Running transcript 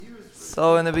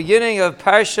So in the beginning of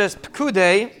Parshas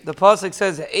Pekudai, the pasuk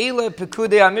says, Eile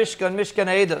Pekudai HaMishkan, Mishkan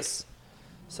Eidos.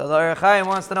 So the Orach Chaim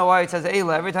wants to know why it says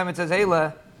Eile. Every time it says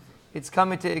Eile, it's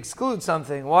coming to exclude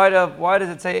something. Why does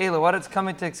it say Eile? What is it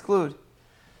coming to exclude?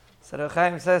 So the Orach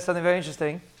Chaim says something very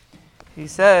interesting. He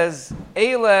says,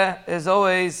 Eile is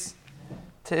always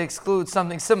to exclude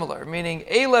something similar, meaning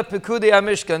Eile Pekudai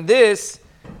HaMishkan. This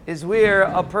is where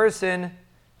a person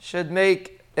should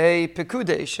make a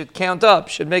pekudai, should count up,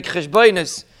 should make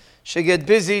cheshbonus, should get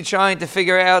busy trying to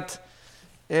figure out,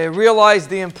 realize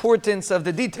the importance of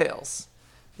the details.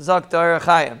 Zak the Orach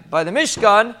Chaim. By the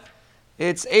Mishkan,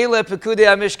 it's Eile Pekudai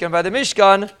HaMishkan. By the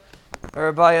Mishkan,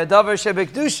 or by a davar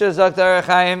shebekdusha, Zak the Orach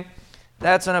Chaim,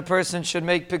 that's when a person should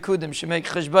make pekudim, should make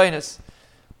cheshbonus.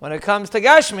 When it comes to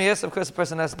Gashmias, of course a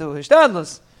person has to do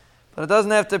hishtadlus, but it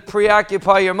doesn't have to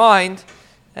preoccupy your mind,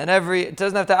 and it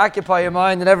doesn't have to occupy your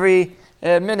mind, and every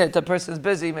minute a person is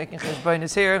busy making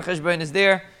cheshbonus here and cheshbonus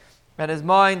there, and his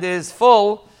mind is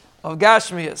full of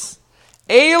Gashmias.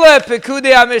 Eile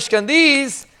Pekudai HaMishkan.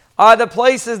 These are the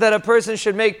places that a person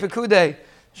should make pekudai,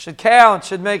 should count,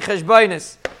 should make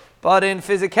cheshbonus. But in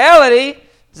physicality,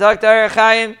 Zak the Orach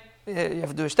Chaim, you have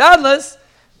to do hishtadlus,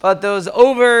 but those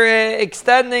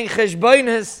overextending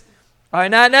cheshbonus are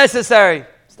not necessary.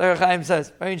 As the Orach Chaim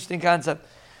says, very interesting concept.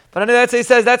 But under that he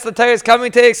says that's the Torah is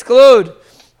coming to exclude.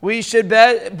 We should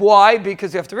bet. Why?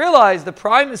 Because you have to realize the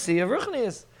primacy of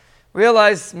ruchnius.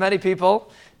 Realize many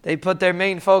people, they put their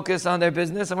main focus on their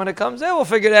business, and when it comes in, we'll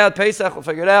figure it out. Pesach, we'll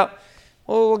figure it out.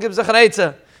 We'll give Zechan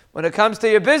Eitzah. When it comes to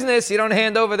your business, you don't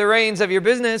hand over the reins of your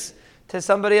business to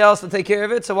somebody else to take care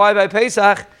of it. So why by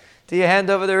Pesach do you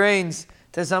hand over the reins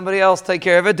to somebody else to take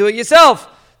care of it? Do it yourself.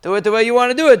 Do it the way you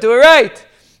want to do it. Do it right.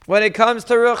 When it comes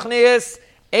to ruchnius,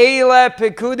 Eile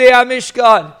Pekudai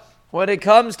HaMishkan. When it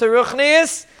comes to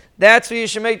ruchnius, that's where you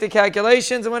should make the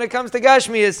calculations. And when it comes to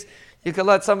Gashmias, you could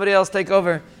let somebody else take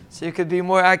over. So you could be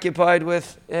more occupied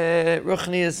with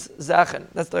ruchnius zachen.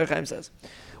 That's what the Orach Chaim says.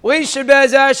 We should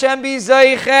Be'ez Hashem be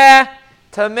zeiche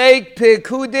to make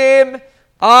pekudim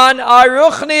on our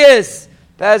ruchnius.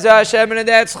 Be'ez Hashem, and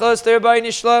that's chos the Rabbi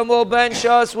Nishlam will bench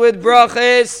us with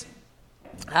brachis,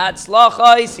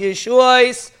 hatzlachais,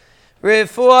 yeshuais,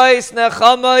 refuais,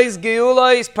 nechamais,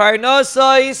 geulais,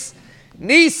 parnasais,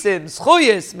 nisim,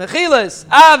 schuyas, mechilas,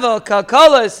 ava,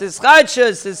 kakalas,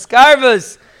 ischadshas,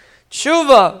 iskarvas,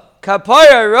 tshuva,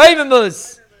 kapara,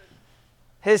 raimamus,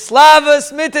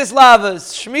 hislavas,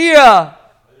 mitislavas, shmira,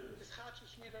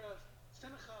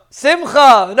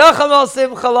 simcha, nachamal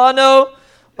simcha lano,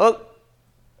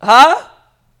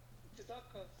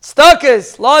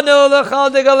 Stakas, lano, lachal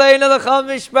degalena, lachal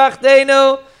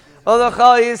mishpachtenu,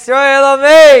 Olachal Yisrael,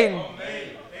 Amen.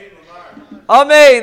 Amen.